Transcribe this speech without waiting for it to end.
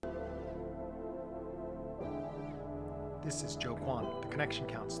This is Joe Kwan, the Connection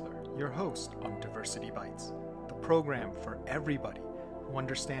Counselor, your host on Diversity Bites, the program for everybody who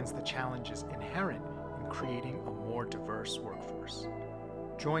understands the challenges inherent in creating a more diverse workforce.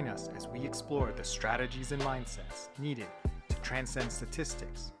 Join us as we explore the strategies and mindsets needed to transcend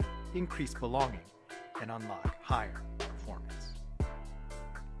statistics, increase belonging, and unlock higher performance.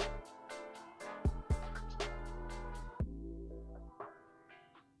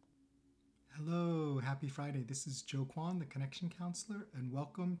 Hello, happy Friday. This is Joe Kwan, the Connection Counselor, and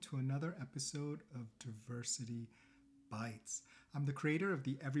welcome to another episode of Diversity Bites. I'm the creator of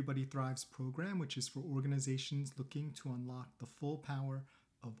the Everybody Thrives program, which is for organizations looking to unlock the full power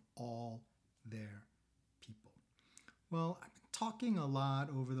of all their people. Well, I've been talking a lot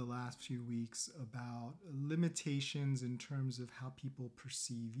over the last few weeks about limitations in terms of how people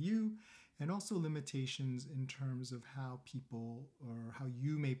perceive you, and also limitations in terms of how people or how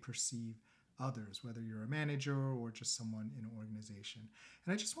you may perceive others, whether you're a manager or just someone in an organization.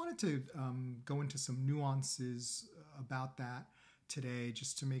 And I just wanted to go into some nuances about that today,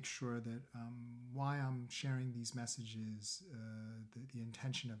 just to make sure that why I'm sharing these messages, the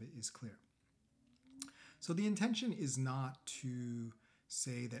intention of it is clear. So the intention is not to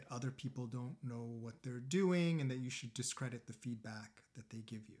say that other people don't know what they're doing and that you should discredit the feedback that they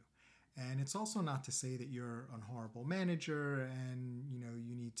give you. And it's also not to say that you're a horrible manager and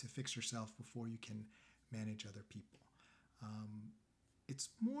you need to fix yourself before you can manage other people. It's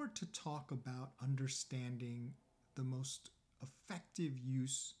more to talk about understanding the most effective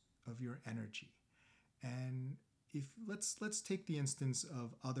use of your energy. And if let's take the instance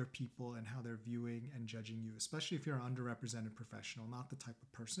of other people and how they're viewing and judging you, especially if you're an underrepresented professional, not the type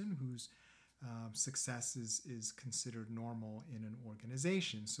of person whose success is considered normal in an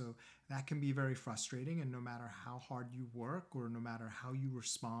organization. So that can be very frustrating, and no matter how hard you work or no matter how you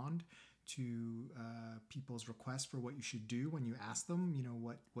respond to people's requests for what you should do when you ask them,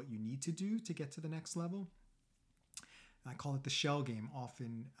 what you need to do to get to the next level. I call it the shell game.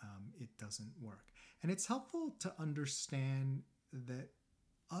 Often it doesn't work. And it's helpful to understand that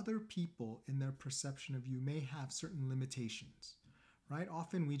other people in their perception of you may have certain limitations. Right?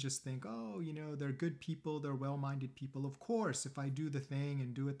 Often we just think, they're good people, they're well-minded people. Of course, if I do the thing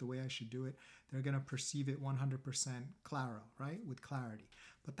and do it the way I should do it, they're going to perceive it 100% claro, right? With clarity.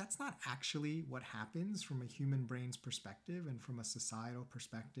 But that's not actually what happens from a human brain's perspective and from a societal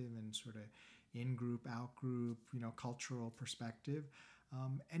perspective and sort of in-group, out-group, cultural perspective.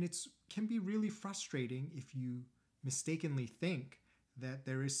 And it can be really frustrating if you mistakenly think that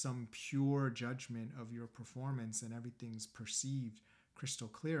there is some pure judgment of your performance and everything's perceived crystal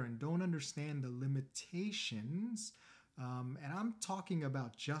clear and don't understand the limitations. And I'm talking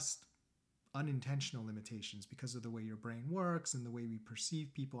about just unintentional limitations because of the way your brain works and the way we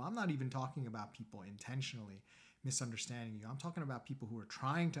perceive people. I'm not even talking about people intentionally misunderstanding you. I'm talking about people who are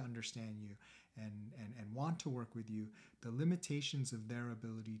trying to understand you and want to work with you, the limitations of their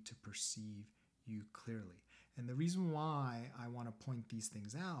ability to perceive you clearly. And the reason why I want to point these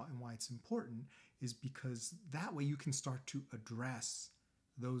things out and why it's important is because that way you can start to address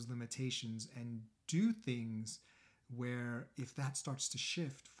those limitations and do things where if that starts to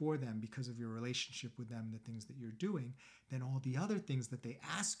shift for them because of your relationship with them, the things that you're doing, then all the other things that they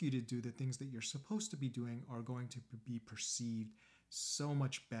ask you to do, the things that you're supposed to be doing, are going to be perceived so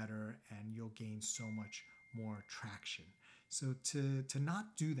much better and you'll gain so much more traction. So to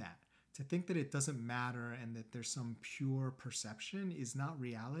not do that, to think that it doesn't matter and that there's some pure perception is not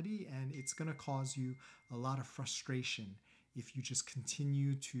reality, and it's going to cause you a lot of frustration if you just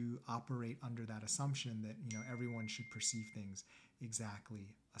continue to operate under that assumption that everyone should perceive things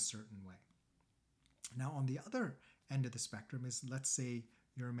exactly a certain way. Now, on the other end of the spectrum is, let's say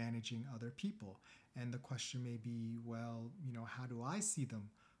you're managing other people, and the question may be, well, how do I see them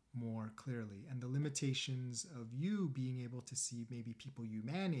more clearly, and the limitations of you being able to see maybe people you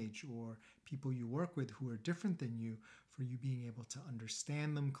manage or people you work with who are different than you, for you being able to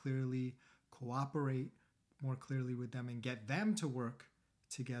understand them clearly, cooperate more clearly with them, and get them to work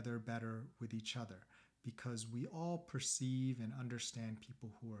together better with each other, because we all perceive and understand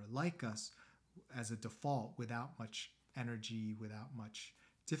people who are like us as a default without much energy, without much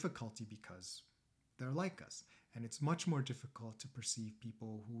difficulty, because they're like us. And it's much more difficult to perceive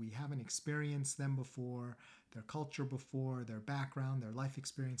people who we haven't experienced them before, their culture before, their background, their life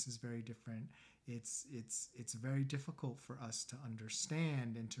experience is very different. It's very difficult for us to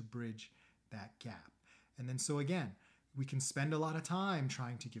understand and to bridge that gap. And then so again, we can spend a lot of time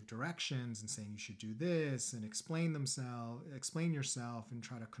trying to give directions and saying you should do this and explain yourself and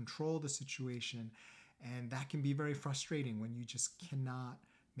try to control the situation. And that can be very frustrating when you just cannot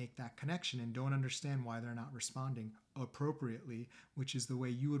make that connection and don't understand why they're not responding appropriately, which is the way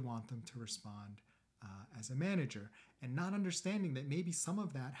you would want them to respond as a manager, and not understanding that maybe some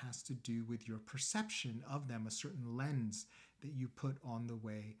of that has to do with your perception of them, a certain lens that you put on the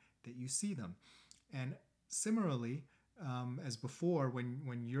way that you see them. And similarly, as before,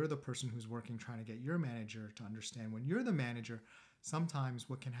 when you're the person who's working trying to get your manager to understand, when you're the manager, sometimes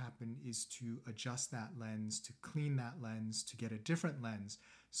what can happen is to adjust that lens, to clean that lens, to get a different lens.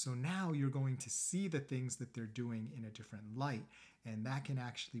 So now you're going to see the things that they're doing in a different light. And that can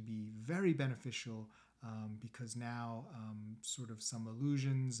actually be very beneficial because now sort of some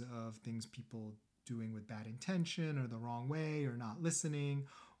illusions of things people doing with bad intention or the wrong way or not listening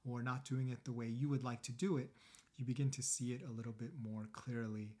or not doing it the way you would like to do it, you begin to see it a little bit more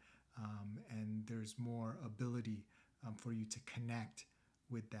clearly, and there's more ability for you to connect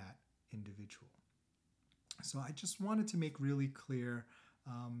with that individual. So I just wanted to make really clear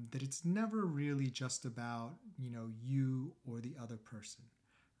that it's never really just about you or the other person,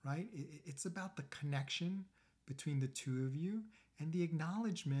 right? It's about the connection between the two of you and the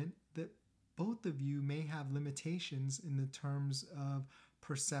acknowledgement that both of you may have limitations in the terms of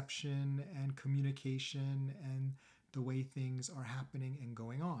perception and communication and the way things are happening and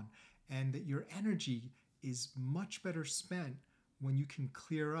going on, and that your energy is much better spent when you can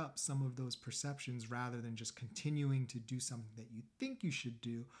clear up some of those perceptions rather than just continuing to do something that you think you should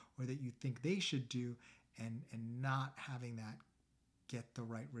do or that you think they should do, and not having that get the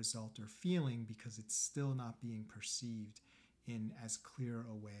right result or feeling because it's still not being perceived in as clear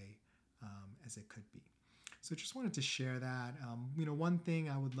a way as it could be. So just wanted to share that. One thing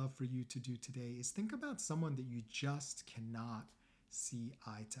I would love for you to do today is think about someone that you just cannot see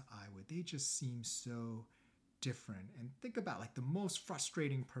eye to eye with. They just seem so different. And think about like the most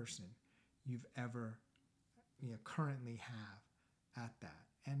frustrating person you've ever currently have at that.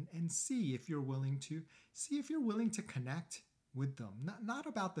 And see if you're willing to connect with them. Not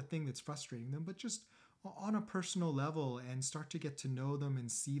about the thing that's frustrating them, but just on a personal level, and start to get to know them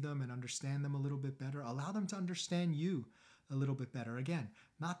and see them and understand them a little bit better. Allow them to understand you a little bit better. Again,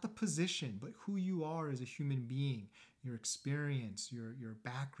 not the position, but who you are as a human being, your experience, your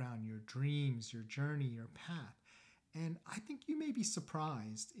background, your dreams, your journey, your path. And I think you may be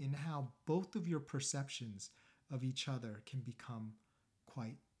surprised in how both of your perceptions of each other can become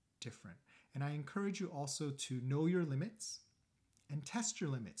quite different. And I encourage you also to know your limits and test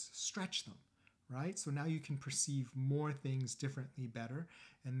your limits, stretch them. Right? So now you can perceive more things differently, better,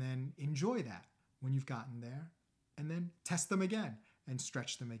 and then enjoy that when you've gotten there, and then test them again and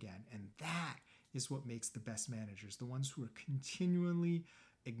stretch them again. And that is what makes the best managers, the ones who are continually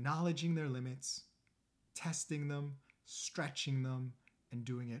acknowledging their limits, testing them, stretching them, and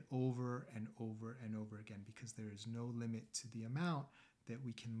doing it over and over and over again, because there is no limit to the amount that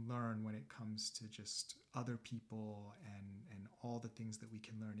we can learn when it comes to just other people and all the things that we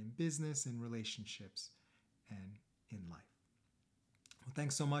can learn in business and relationships and in life. Well,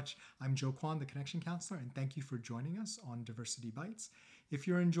 thanks so much. I'm Joe Kwan, the Connection Counselor, and thank you for joining us on Diversity Bites. If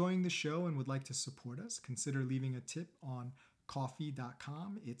you're enjoying the show and would like to support us, consider leaving a tip on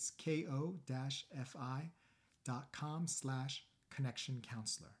ko-fi.com. It's ko-fi.com/connection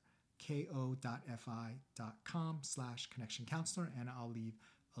counselor. ko-fi.com/connection counselor, and I'll leave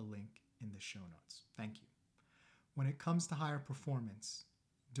a link in the show notes. Thank you. When it comes to higher performance,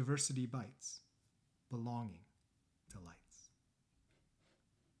 Diversity Bites, belonging delights.